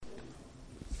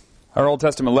Our Old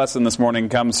Testament lesson this morning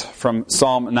comes from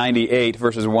Psalm 98,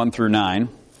 verses 1 through 9.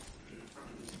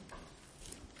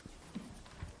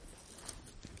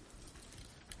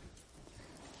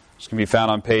 It's going to be found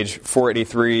on page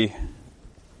 483 in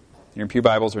your Pew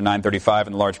Bibles, or 935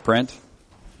 in the large print.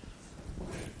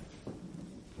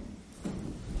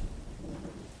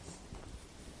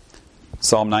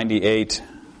 Psalm 98,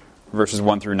 verses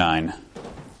 1 through 9.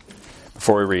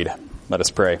 Before we read, let us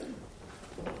pray.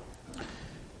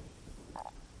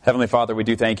 Heavenly Father, we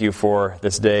do thank you for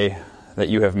this day that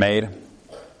you have made.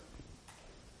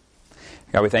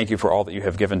 God, we thank you for all that you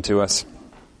have given to us.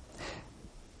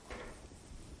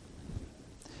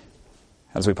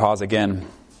 As we pause again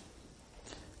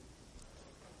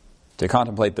to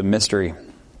contemplate the mystery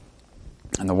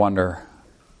and the wonder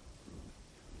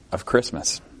of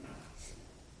Christmas,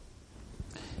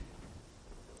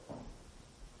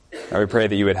 God, we pray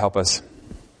that you would help us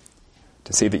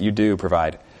to see that you do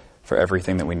provide for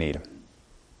everything that we need.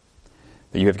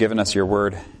 That you have given us your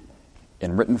word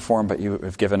in written form, but you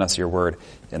have given us your word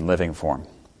in living form.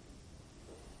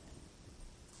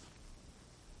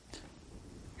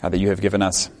 God, that you have given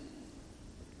us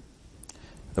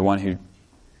the one who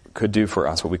could do for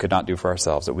us what we could not do for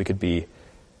ourselves, that we could be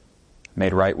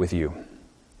made right with you,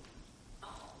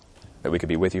 that we could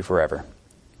be with you forever.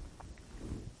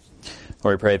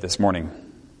 Lord, we pray this morning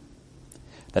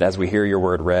that as we hear your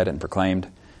word read and proclaimed,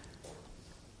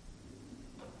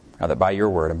 God, that by your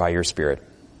word and by your Spirit,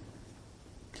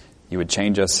 you would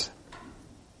change us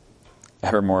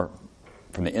ever more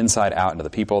from the inside out into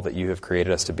the people that you have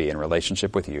created us to be in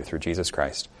relationship with you through Jesus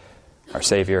Christ, our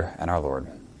Savior and our Lord.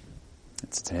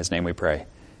 It's in his name we pray.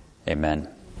 Amen.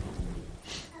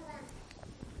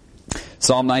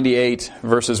 Psalm 98,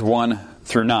 verses 1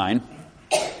 through 9.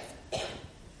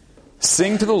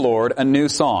 Sing to the Lord a new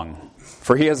song,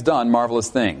 for he has done marvelous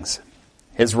things.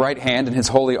 His right hand and his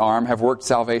holy arm have worked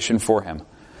salvation for him.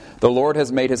 The Lord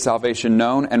has made his salvation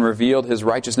known and revealed his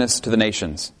righteousness to the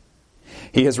nations.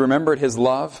 He has remembered his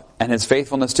love and his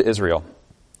faithfulness to Israel.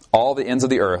 All the ends of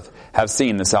the earth have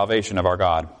seen the salvation of our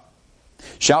God.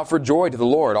 Shout for joy to the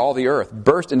Lord, all the earth.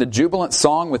 Burst into jubilant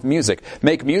song with music.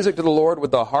 Make music to the Lord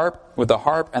with the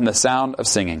harp and the sound of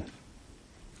singing.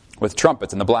 With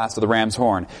trumpets and the blast of the ram's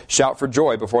horn. Shout for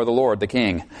joy before the Lord, the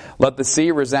King. Let the sea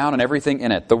resound and everything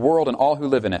in it, the world and all who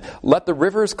live in it. Let the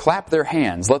rivers clap their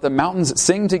hands. Let the mountains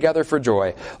sing together for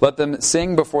joy. Let them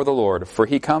sing before the Lord, for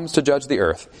he comes to judge the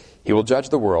earth. He will judge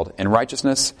the world in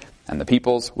righteousness and the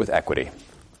peoples with equity.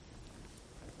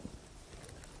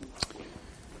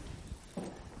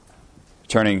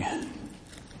 Turning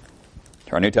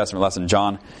to our New Testament lesson,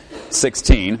 John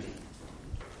 16.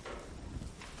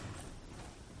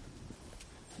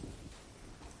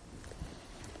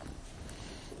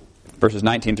 Verses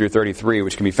 19 through 33,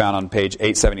 which can be found on page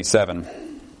 877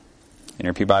 in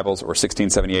your Pew Bibles, or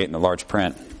 1678 in the large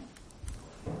print.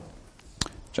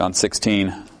 John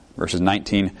 16, verses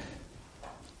 19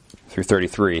 through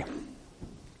 33.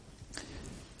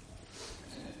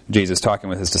 Jesus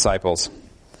talking with his disciples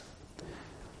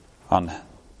on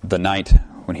the night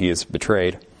when he is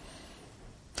betrayed.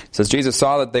 It says, Jesus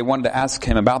saw that they wanted to ask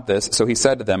him about this, so he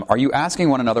said to them, "Are you asking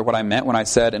one another what I meant when I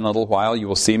said, 'In a little while you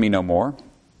will see me no more'?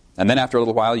 And then after a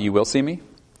little while you will see me?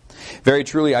 Very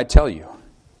truly I tell you,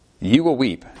 you will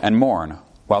weep and mourn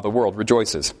while the world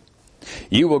rejoices.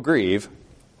 You will grieve,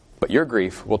 but your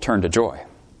grief will turn to joy.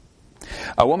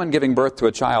 A woman giving birth to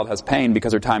a child has pain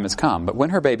because her time has come, but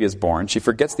when her baby is born, she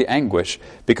forgets the anguish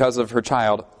because of her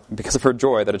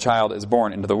joy that a child is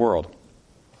born into the world.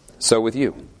 So with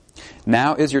you,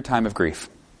 now is your time of grief,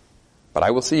 but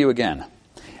I will see you again,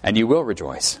 and you will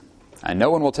rejoice, and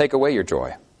no one will take away your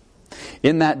joy.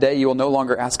 In that day you will no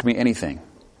longer ask me anything.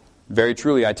 Very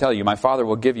truly I tell you, my Father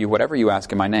will give you whatever you ask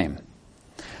in my name.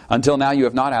 Until now you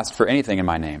have not asked for anything in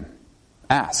my name.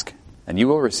 Ask, and you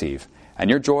will receive, and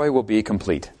your joy will be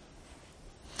complete.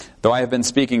 Though I have been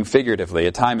speaking figuratively,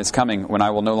 a time is coming when I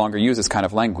will no longer use this kind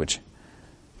of language,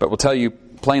 but will tell you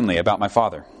plainly about my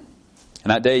Father. In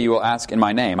that day you will ask in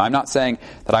my name. I'm not saying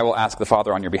that I will ask the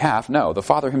Father on your behalf. No, the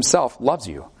Father himself loves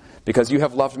you, because you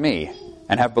have loved me,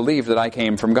 and have believed that I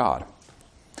came from God.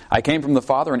 I came from the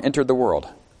Father and entered the world.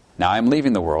 Now I am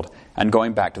leaving the world and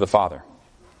going back to the Father."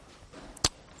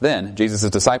 Then Jesus'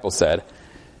 disciples said,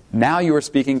 "Now you are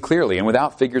speaking clearly and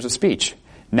without figures of speech.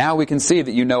 Now we can see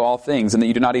that you know all things and that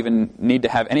you do not even need to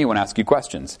have anyone ask you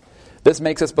questions. This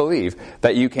makes us believe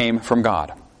that you came from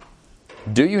God."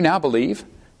 "Do you now believe?"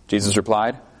 Jesus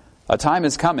replied, "A time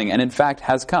is coming, and in fact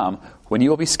has come, when you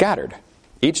will be scattered,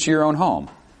 each to your own home.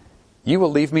 You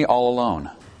will leave me all alone.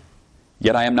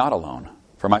 Yet I am not alone,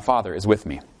 for my Father is with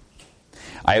me.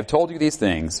 I have told you these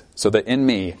things so that in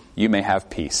me you may have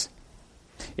peace.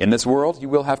 In this world you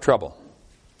will have trouble,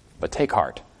 but take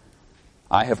heart.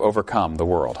 I have overcome the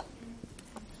world.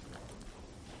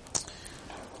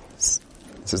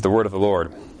 This is the word of the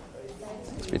Lord.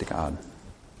 Thanks be to God.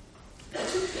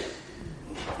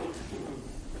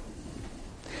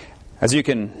 As you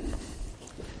can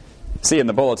see in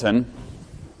the bulletin,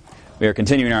 we are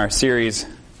continuing our series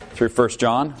through 1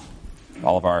 John.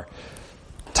 All of our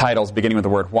titles beginning with the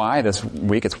word why. This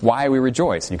week it's why we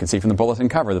rejoice. And you can see from the bulletin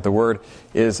cover that the word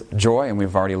is joy, and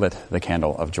we've already lit the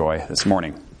candle of joy this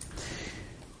morning.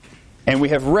 And we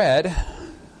have read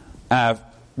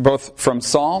both from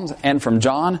Psalms and from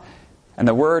John, and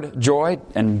the word joy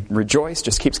and rejoice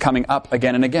just keeps coming up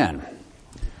again and again.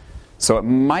 So it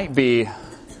might be a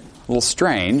little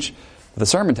strange. The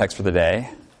sermon text for the day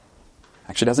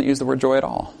actually doesn't use the word joy at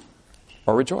all,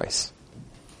 or rejoice.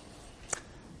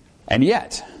 And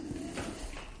yet,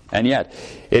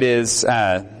 it is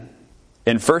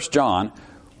in 1 John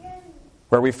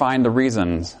where we find the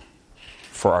reasons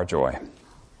for our joy,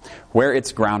 where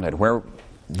it's grounded,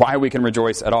 why we can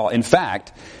rejoice at all. In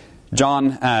fact,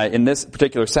 John, in this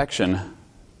particular section,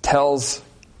 tells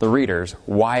the readers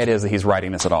why it is that he's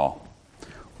writing this at all.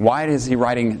 Why is he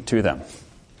writing to them?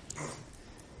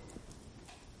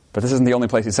 But this isn't the only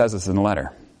place he says this in the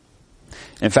letter.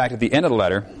 In fact, at the end of the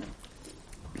letter,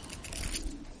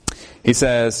 he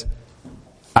says,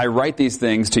 I write these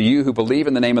things to you who believe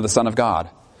in the name of the Son of God,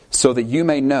 so that you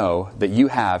may know that you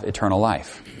have eternal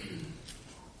life.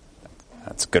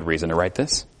 That's a good reason to write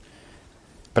this.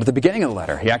 But at the beginning of the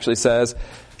letter, he actually says,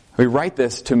 we write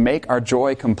this to make our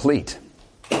joy complete.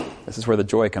 This is where the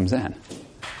joy comes in.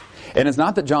 And it's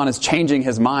not that John is changing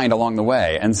his mind along the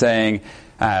way and saying,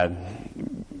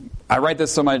 I write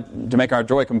this to make our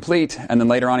joy complete, and then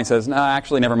later on he says, no,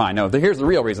 actually, never mind. No, here's the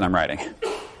real reason I'm writing.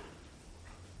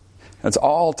 It's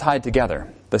all tied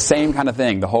together. The same kind of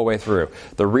thing the whole way through.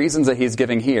 The reasons that he's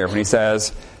giving here when he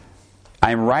says,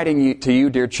 I am writing to you,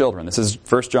 dear children. This is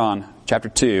 1 John chapter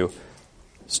 2,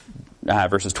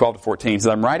 verses 12 to 14. He says,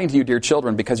 I'm writing to you, dear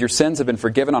children, because your sins have been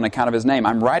forgiven on account of his name.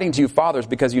 I'm writing to you, fathers,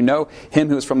 because you know him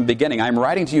who is from the beginning. I'm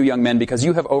writing to you, young men, because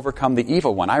you have overcome the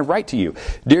evil one. I write to you,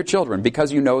 dear children,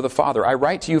 because you know the Father. I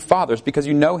write to you, fathers, because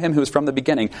you know him who is from the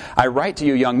beginning. I write to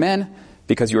you, young men,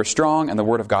 because you are strong and the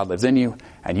word of God lives in you,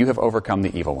 and you have overcome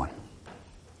the evil one.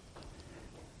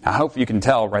 I hope you can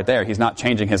tell right there he's not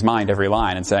changing his mind every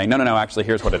line and saying, no, actually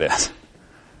here's what it is.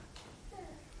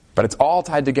 But it's all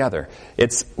tied together.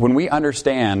 It's when we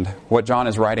understand what John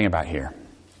is writing about here,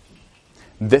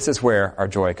 this is where our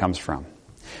joy comes from.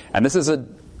 And this is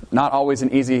not always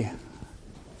an easy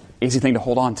thing to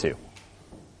hold on to,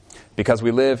 because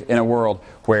we live in a world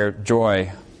where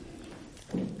joy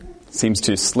seems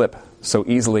to slip so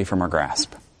easily from our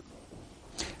grasp.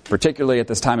 Particularly at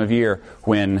this time of year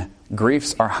when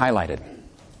griefs are highlighted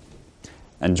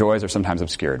and joys are sometimes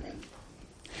obscured.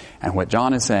 And what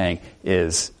John is saying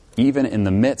is, even in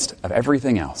the midst of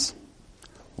everything else,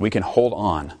 we can hold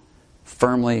on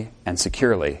firmly and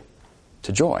securely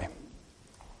to joy.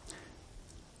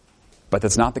 But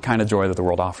that's not the kind of joy that the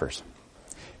world offers.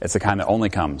 It's the kind that only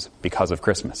comes because of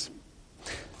Christmas.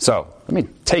 So, let me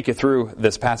take you through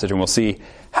this passage and we'll see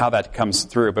how that comes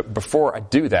through. But before I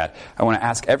do that, I want to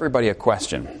ask everybody a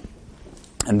question.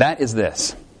 And that is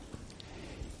this.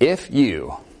 If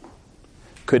you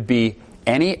could be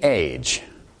any age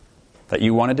that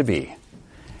you wanted to be,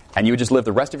 and you would just live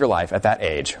the rest of your life at that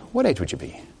age, what age would you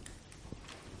be?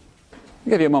 I'll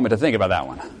give you a moment to think about that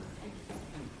one.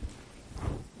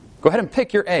 Go ahead and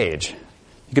pick your age.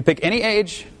 You could pick any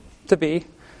age to be.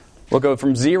 We'll go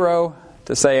from 0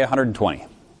 to, say, 120.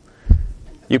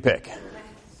 You pick.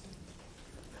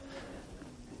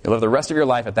 You'll live the rest of your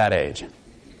life at that age.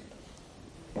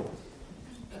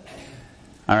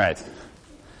 All right.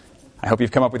 I hope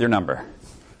you've come up with your number.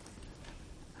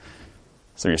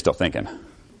 So you're still thinking.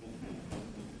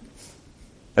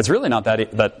 It's really not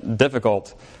that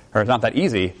difficult, or it's not that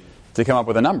easy to come up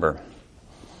with a number.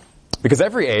 Because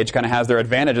every age kind of has their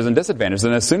advantages and disadvantages.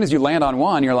 And as soon as you land on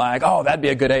one, you're like, oh, that'd be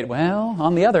a good age. Well,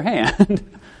 on the other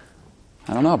hand,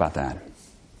 I don't know about that.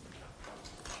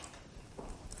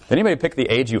 Did anybody pick the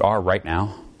age you are right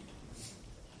now?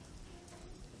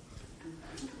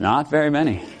 Not very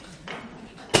many.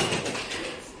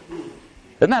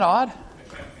 Isn't that odd?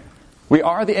 We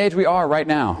are the age we are right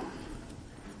now.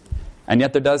 And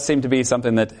yet there does seem to be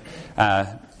something that,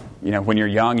 when you're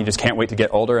young, you just can't wait to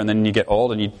get older, and then you get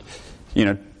old and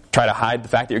you try to hide the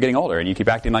fact that you're getting older and you keep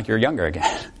acting like you're younger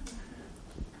again.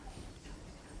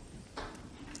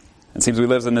 It seems we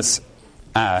live in this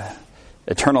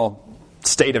eternal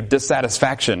state of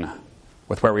dissatisfaction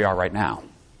with where we are right now.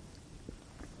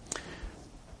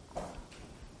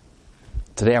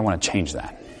 Today I want to change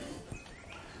that.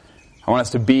 I want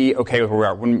us to be okay with where we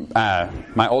are. When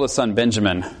my oldest son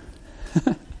Benjamin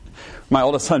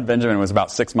was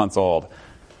about 6 months old,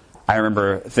 I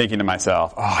remember thinking to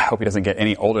myself, I hope he doesn't get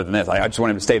any older than this. I just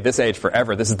want him to stay this age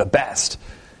forever. This is the best.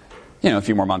 A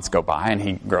few more months go by and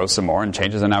he grows some more and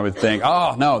changes, and I would think,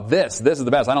 oh no, this is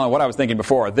the best. I don't know what I was thinking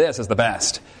before. This is the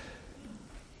best.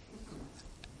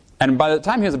 And by the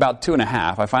time he was about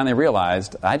 2.5, I finally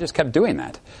realized I just kept doing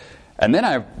that. And then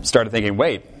I started thinking,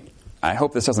 wait, I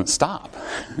hope this doesn't stop.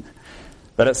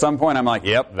 That at some point I'm like,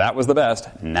 yep, that was the best.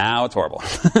 Now it's horrible.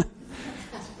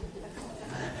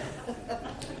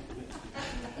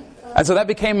 And so that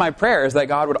became my prayer, is that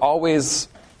God would always,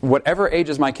 whatever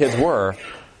ages my kids were,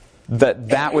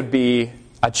 that would be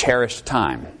a cherished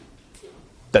time.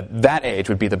 That age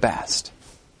would be the best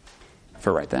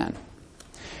for right then.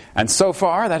 And so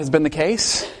far, that has been the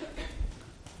case.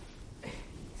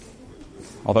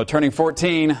 Although turning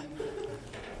 14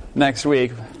 next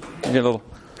week, maybe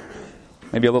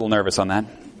a little nervous on that.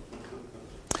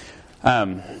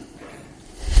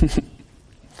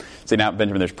 See, now,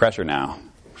 Benjamin, there's pressure now.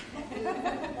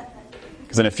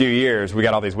 Because in a few years, we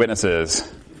got all these witnesses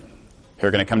who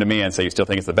are going to come to me and say, you still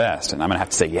think it's the best? And I'm going to have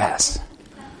to say yes.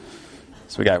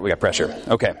 So we got pressure.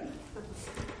 Okay.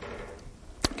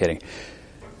 Kidding.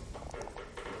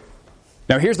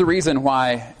 Now here's the reason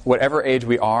why whatever age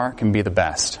we are can be the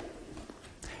best.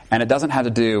 And it doesn't have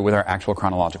to do with our actual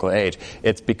chronological age.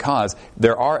 It's because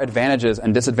there are advantages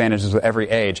and disadvantages with every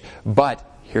age. But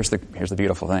here's the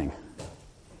beautiful thing.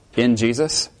 In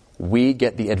Jesus, we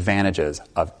get the advantages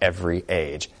of every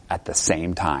age at the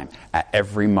same time, at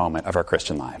every moment of our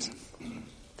Christian lives.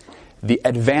 The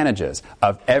advantages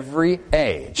of every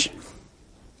age.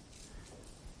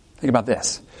 Think about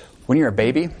this. When you're a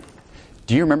baby,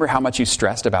 do you remember how much you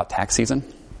stressed about tax season?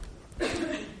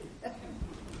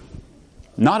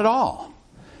 Not at all.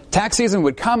 Tax season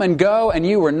would come and go, and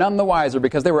you were none the wiser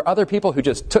because there were other people who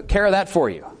just took care of that for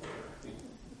you.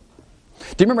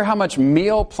 Do you remember how much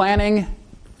meal planning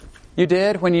you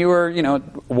did when you were,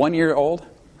 1 year old?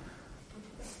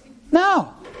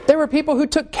 No. There were people who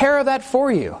took care of that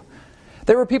for you.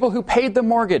 There were people who paid the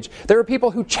mortgage. There were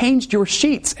people who changed your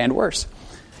sheets, and worse.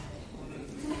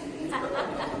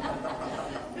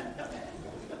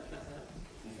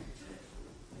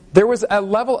 There was a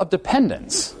level of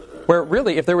dependence where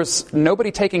really, if there was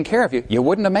nobody taking care of you, you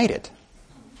wouldn't have made it.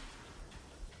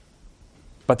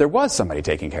 But there was somebody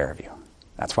taking care of you.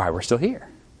 That's why we're still here.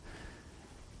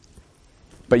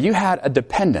 But you had a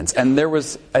dependence, and there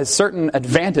was a certain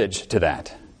advantage to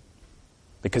that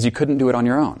because you couldn't do it on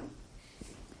your own.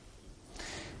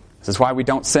 This is why we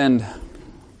don't send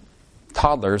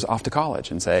toddlers off to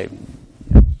college and say,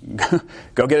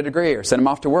 go get a degree, or send them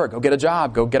off to work, go get a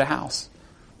job, go get a house.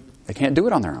 They can't do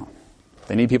it on their own.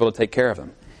 They need people to take care of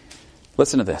them.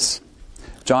 Listen to this.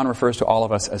 John refers to all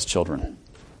of us as children.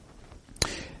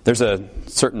 There's a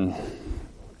certain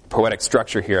poetic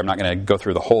structure here. I'm not going to go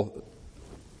through the whole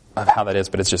of how that is,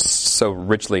 but it's just so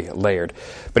richly layered.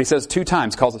 But he says 2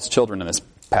 times, calls us children in this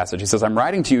passage. He says, I'm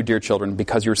writing to you, dear children,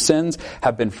 because your sins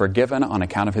have been forgiven on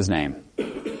account of his name.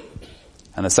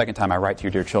 And the second time, I write to you,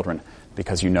 dear children,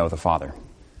 because you know the Father.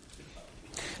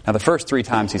 Now, the first 3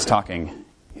 times he's talking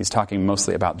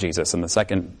mostly about Jesus. And the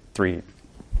second 3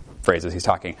 phrases, he's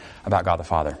talking about God the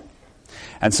Father.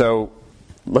 And so,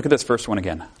 look at this first one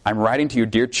again. I'm writing to you,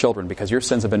 dear children, because your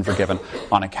sins have been forgiven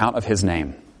on account of his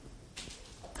name.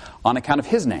 On account of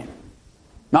his name.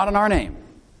 Not in our name.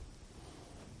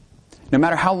 No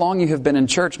matter how long you have been in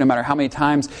church, no matter how many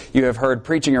times you have heard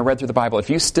preaching or read through the Bible, if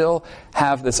you still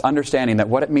have this understanding that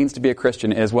what it means to be a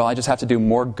Christian is, well, I just have to do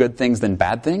more good things than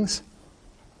bad things,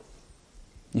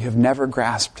 you have never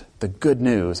grasped the good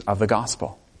news of the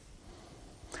gospel.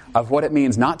 Of what it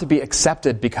means not to be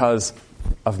accepted because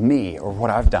of me or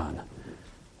what I've done,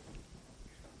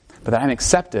 but that I'm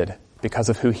accepted because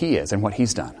of who he is and what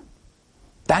he's done.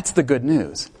 That's the good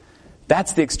news.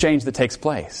 That's the exchange that takes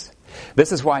place.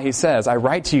 This is why he says, I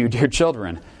write to you, dear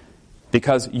children,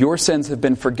 because your sins have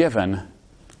been forgiven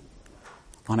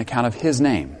on account of his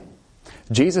name.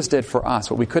 Jesus did for us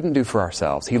what we couldn't do for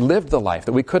ourselves. He lived the life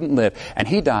that we couldn't live, and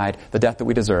he died the death that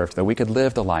we deserved, that we could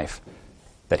live the life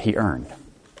that he earned.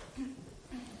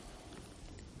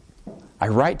 I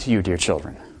write to you, dear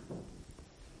children,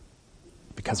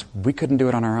 because we couldn't do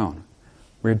it on our own.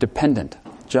 We're dependent,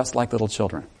 just like little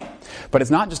children. But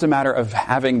it's not just a matter of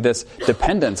having this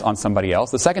dependence on somebody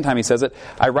else. The second time he says it,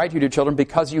 I write to you, dear children,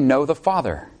 because you know the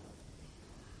Father.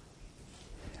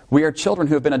 We are children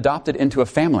who have been adopted into a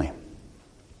family.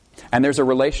 And there's a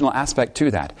relational aspect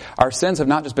to that. Our sins have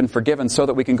not just been forgiven so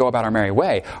that we can go about our merry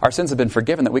way. Our sins have been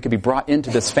forgiven that we could be brought into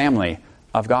this family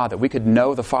of God, that we could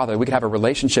know the Father, that we could have a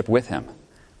relationship with Him.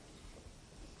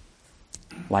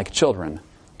 Like children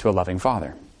to a loving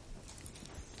Father.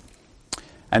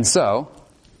 And so,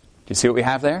 do you see what we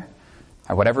have there?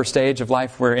 At whatever stage of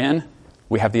life we're in,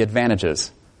 we have the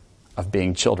advantages of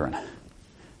being children.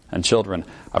 And children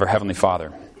of our Heavenly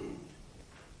Father.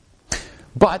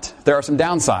 But there are some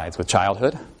downsides with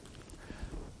childhood.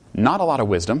 Not a lot of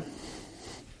wisdom.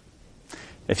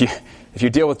 If you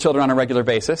deal with children on a regular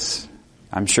basis,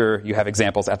 I'm sure you have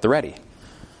examples at the ready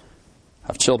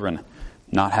of children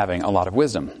not having a lot of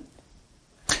wisdom.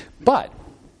 But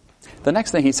the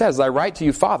next thing he says is, I write to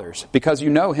you fathers, because you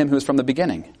know him who is from the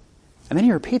beginning. And then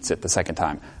he repeats it the second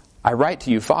time. I write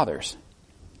to you fathers,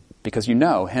 because you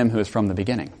know him who is from the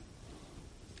beginning.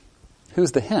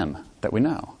 Who's the him that we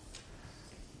know?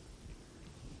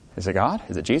 Is it God?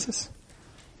 Is it Jesus?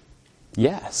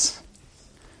 Yes.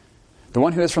 The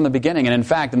one who is from the beginning. And in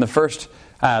fact, in the first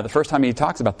time he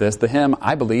talks about this, the him,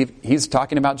 I believe, he's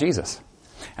talking about Jesus.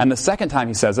 And the second time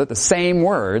he says it, the same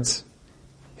words,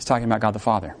 he's talking about God the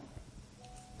Father.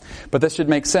 But this should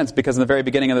make sense, because in the very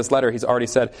beginning of this letter, he's already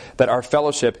said that our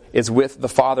fellowship is with the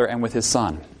Father and with His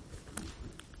Son.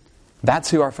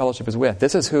 That's who our fellowship is with.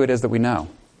 This is who it is that we know.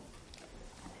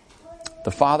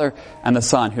 The Father and the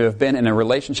Son, who have been in a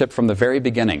relationship from the very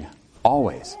beginning,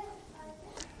 always.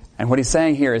 And what he's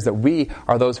saying here is that we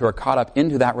are those who are caught up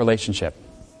into that relationship.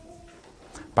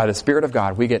 By the Spirit of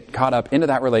God, we get caught up into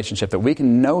that relationship, that we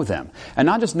can know them, and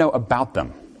not just know about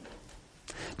them.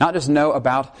 Not just know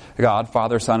about God,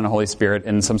 Father, Son, and Holy Spirit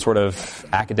in some sort of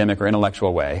academic or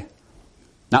intellectual way.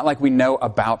 Not like we know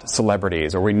about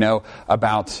celebrities, or we know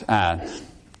about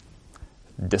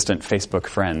distant Facebook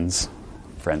friends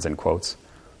in quotes.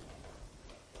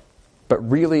 But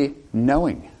really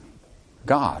knowing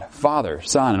God, Father,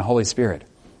 Son, and Holy Spirit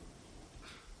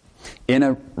in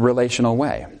a relational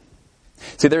way.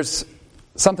 See, there's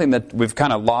something that we've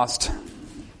kind of lost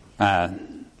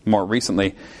more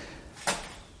recently.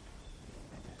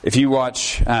 If you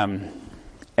watch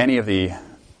any of the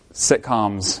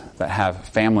sitcoms that have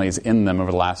families in them over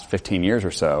the last 15 years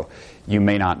or so, you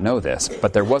may not know this,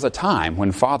 but there was a time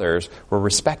when fathers were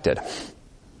respected.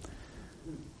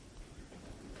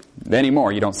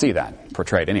 Anymore, you don't see that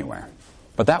portrayed anywhere.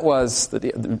 But that was,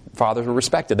 the fathers were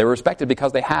respected. They were respected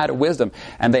because they had wisdom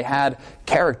and they had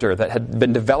character that had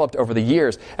been developed over the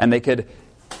years, and they could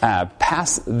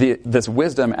pass this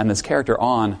wisdom and this character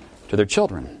on to their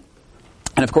children.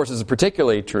 And of course, this is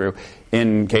particularly true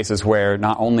in cases where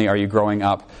not only are you growing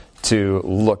up to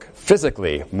look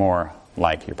physically more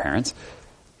like your parents,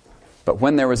 but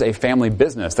when there was a family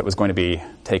business that was going to be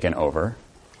taken over,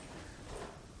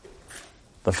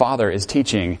 the father is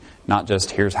teaching not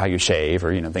just here's how you shave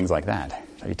or things like that,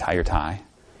 how you tie your tie,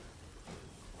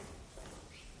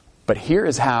 but here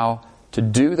is how to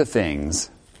do the things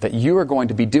that you are going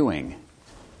to be doing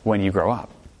when you grow up.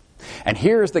 And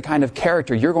here's the kind of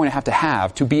character you're going to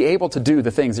have to be able to do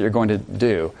the things that you're going to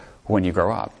do when you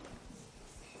grow up.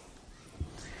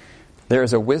 There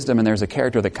is a wisdom and there's a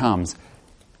character that comes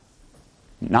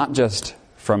not just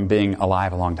from being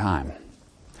alive a long time,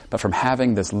 but from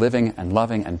having this living and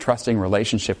loving and trusting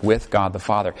relationship with God the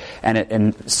Father. And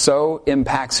it so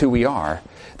impacts who we are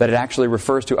that it actually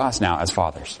refers to us now as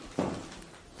fathers.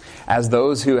 As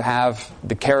those who have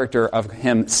the character of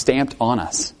Him stamped on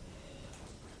us.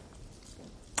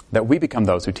 That we become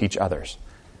those who teach others.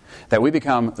 That we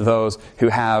become those who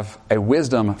have a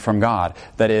wisdom from God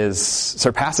that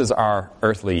surpasses our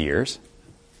earthly years.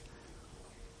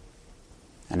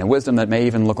 And a wisdom that may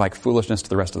even look like foolishness to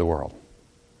the rest of the world.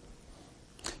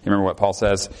 You remember what Paul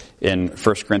says in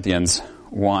 1 Corinthians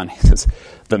 1. He says,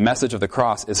 the message of the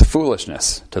cross is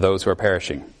foolishness to those who are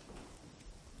perishing.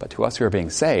 But to us who are being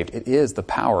saved, it is the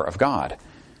power of God.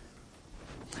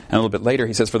 And a little bit later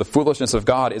he says, for the foolishness of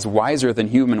God is wiser than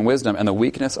human wisdom, and the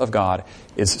weakness of God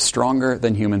is stronger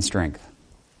than human strength.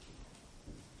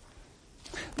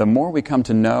 The more we come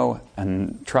to know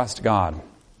and trust God,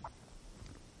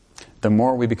 the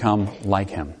more we become like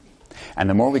Him. And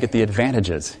the more we get the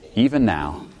advantages, even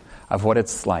now, of what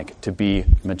it's like to be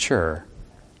mature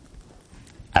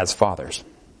as fathers.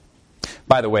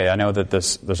 By the way, I know that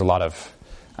there's a lot of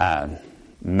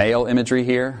male imagery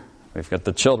here. We've got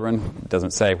the children, it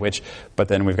doesn't say which, but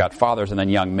then we've got fathers and then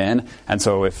young men. And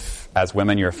so if, as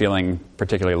women, you're feeling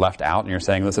particularly left out and you're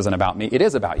saying, this isn't about me, it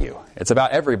is about you. It's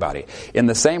about everybody. In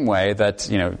the same way that,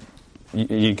 you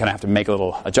kind of have to make a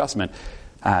little adjustment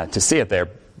to see it there.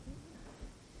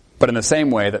 But in the same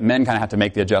way that men kind of have to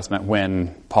make the adjustment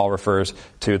when Paul refers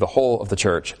to the whole of the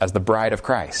church as the bride of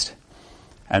Christ.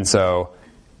 And so,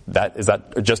 is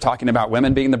that just talking about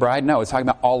women being the bride? No, it's talking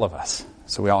about all of us.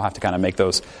 So we all have to kind of make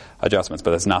those adjustments.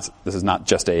 But this is not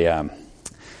just a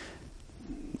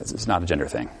gender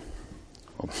thing.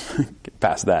 We'll get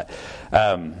past that.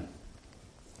 But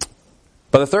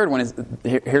the third one is,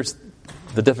 here's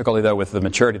the difficulty, though, with the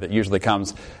maturity that usually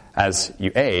comes as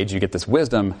you age. You get this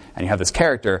wisdom and you have this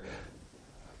character,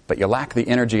 but you lack the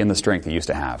energy and the strength you used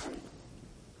to have.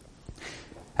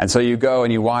 And so you go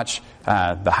and you watch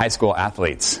the high school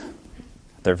athletes,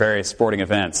 their various sporting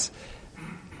events,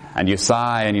 and you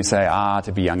sigh and you say,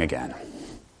 to be young again.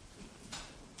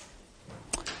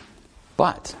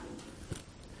 But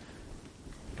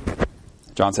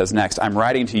John says next, I'm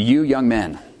writing to you young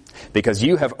men, because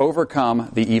you have overcome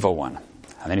the evil one.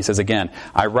 And then he says again,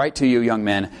 I write to you young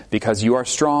men, because you are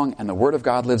strong and the word of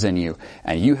God lives in you,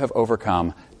 and you have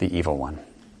overcome the evil one.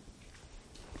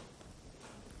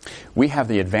 We have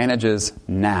the advantages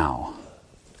now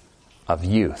of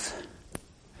youth,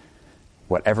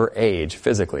 whatever age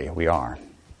physically we are,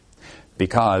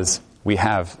 because we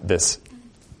have this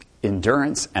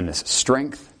endurance and this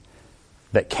strength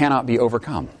that cannot be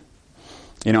overcome.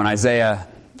 You know, in Isaiah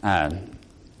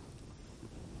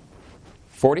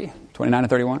 40, 29 and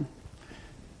 31,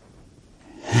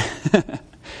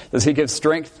 does he give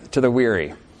strength to the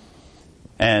weary?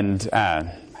 And how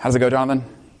does it go, Jonathan?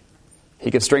 He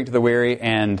gives strength to the weary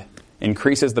and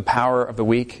increases the power of the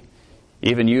weak.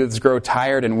 Even youths grow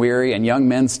tired and weary, and young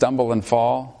men stumble and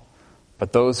fall.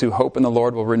 But those who hope in the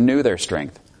Lord will renew their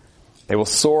strength. They will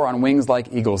soar on wings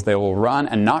like eagles. They will run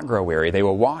and not grow weary. They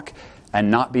will walk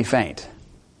and not be faint.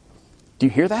 Do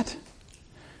you hear that?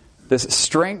 This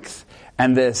strength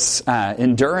and this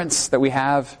endurance that we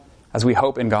have as we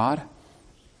hope in God,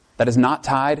 that is not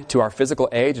tied to our physical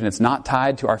age and it's not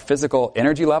tied to our physical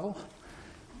energy level.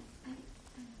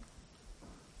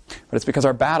 But it's because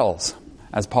our battles,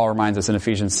 as Paul reminds us in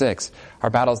Ephesians 6, our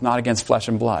battle is not against flesh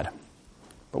and blood.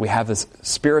 But we have this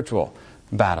spiritual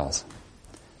battles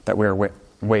that we're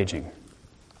waging.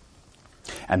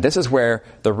 And this is where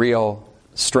the real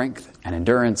strength and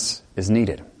endurance is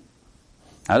needed.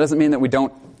 Now, that doesn't mean that we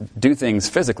don't do things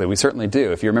physically. We certainly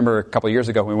do. If you remember a couple years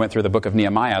ago when we went through the book of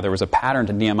Nehemiah, there was a pattern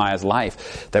to Nehemiah's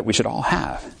life that we should all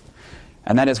have.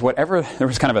 And that is there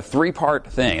was kind of a three-part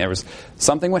thing. There was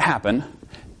something would happen.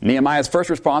 Nehemiah's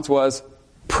first response was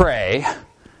pray.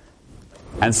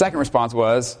 And second response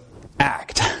was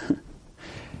act.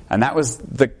 And that was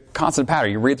the constant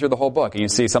pattern. You read through the whole book and you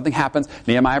see something happens,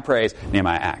 Nehemiah prays,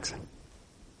 Nehemiah acts.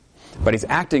 But he's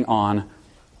acting on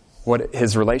what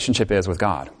his relationship is with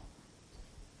God.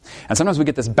 And sometimes we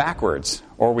get this backwards,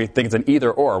 or we think it's an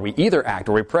either or. We either act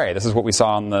or we pray. This is what we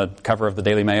saw on the cover of the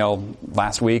Daily Mail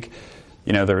last week.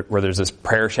 You know, where there's this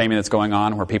prayer shaming that's going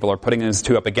on, where people are putting these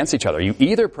two up against each other. You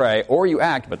either pray or you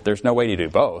act, but there's no way to do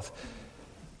both.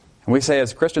 And we say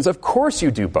as Christians, of course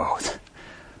you do both.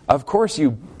 Of course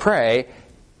you pray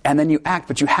and then you act,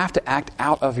 but you have to act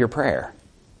out of your prayer.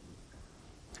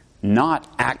 Not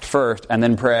act first and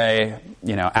then pray,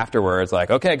 afterwards, like,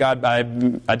 okay, God,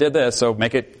 I did this, so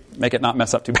make it not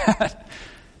mess up too bad.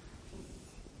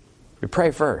 We pray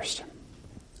first.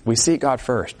 We seek God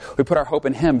first. We put our hope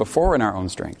in Him before in our own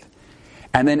strength.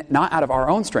 And then not out of our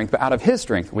own strength, but out of His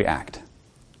strength, we act. Do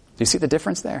you see the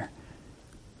difference there?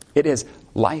 It is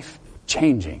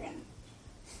life-changing.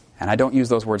 And I don't use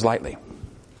those words lightly.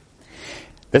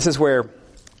 This is where,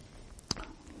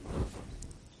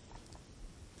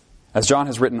 as John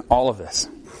has written all of this,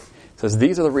 he says,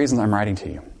 these are the reasons I'm writing to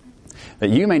you. That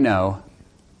you may know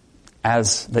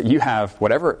that you have,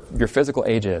 whatever your physical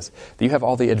age is, that you have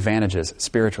all the advantages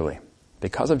spiritually,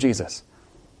 because of Jesus,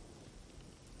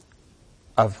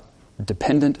 of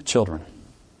dependent children,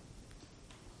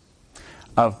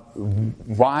 of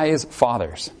wise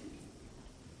fathers,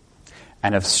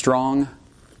 and of strong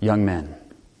young men.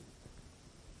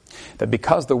 That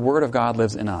because the Word of God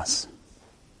lives in us,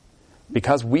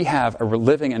 because we have a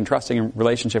living and trusting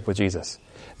relationship with Jesus,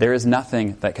 there is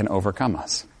nothing that can overcome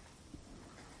us.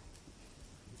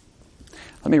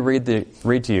 Let me read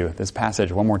to you this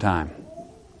passage one more time.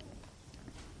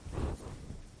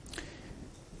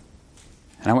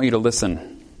 And I want you to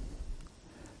listen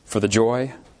for the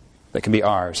joy that can be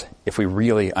ours if we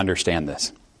really understand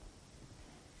this.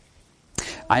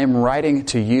 I am writing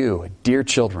to you, dear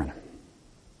children,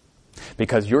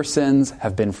 because your sins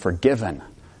have been forgiven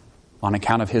on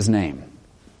account of His name.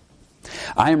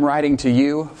 I am writing to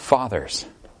you, fathers,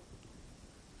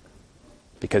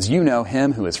 because you know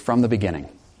Him who is from the beginning.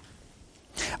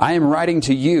 I am writing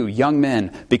to you, young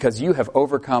men, because you have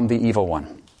overcome the evil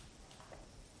one.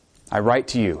 I write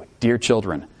to you, dear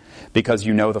children, because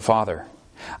you know the Father.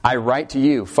 I write to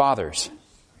you, fathers,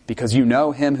 because you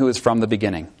know him who is from the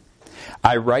beginning.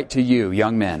 I write to you,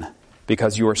 young men,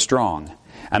 because you are strong,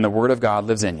 and the word of God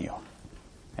lives in you,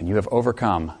 and you have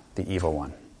overcome the evil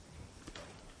one.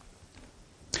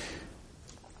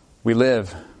 We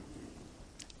live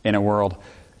in a world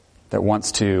that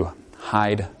wants to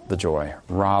hide the joy,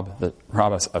 rob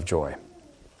us of joy.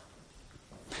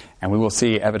 And we will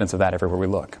see evidence of that everywhere we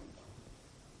look.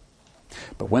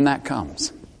 But when that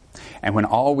comes, and when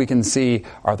all we can see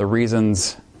are the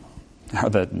reasons, are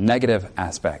the negative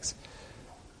aspects,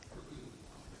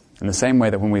 in the same way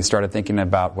that when we started thinking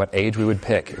about what age we would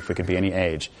pick if we could be any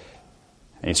age,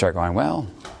 and you start going, well,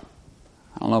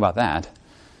 I don't know about that.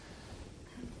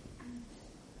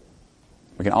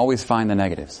 We can always find the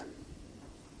negatives.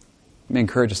 Let me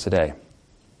encourage us today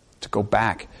to go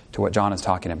back to what John is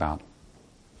talking about.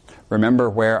 Remember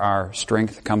where our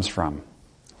strength comes from,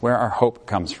 where our hope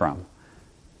comes from,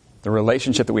 the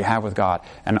relationship that we have with God,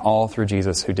 and all through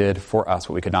Jesus who did for us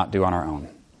what we could not do on our own.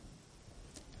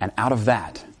 And out of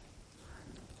that,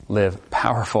 live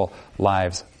powerful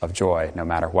lives of joy no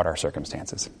matter what our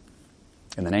circumstances.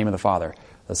 In the name of the Father,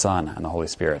 the Son, and the Holy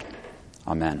Spirit.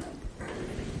 Amen.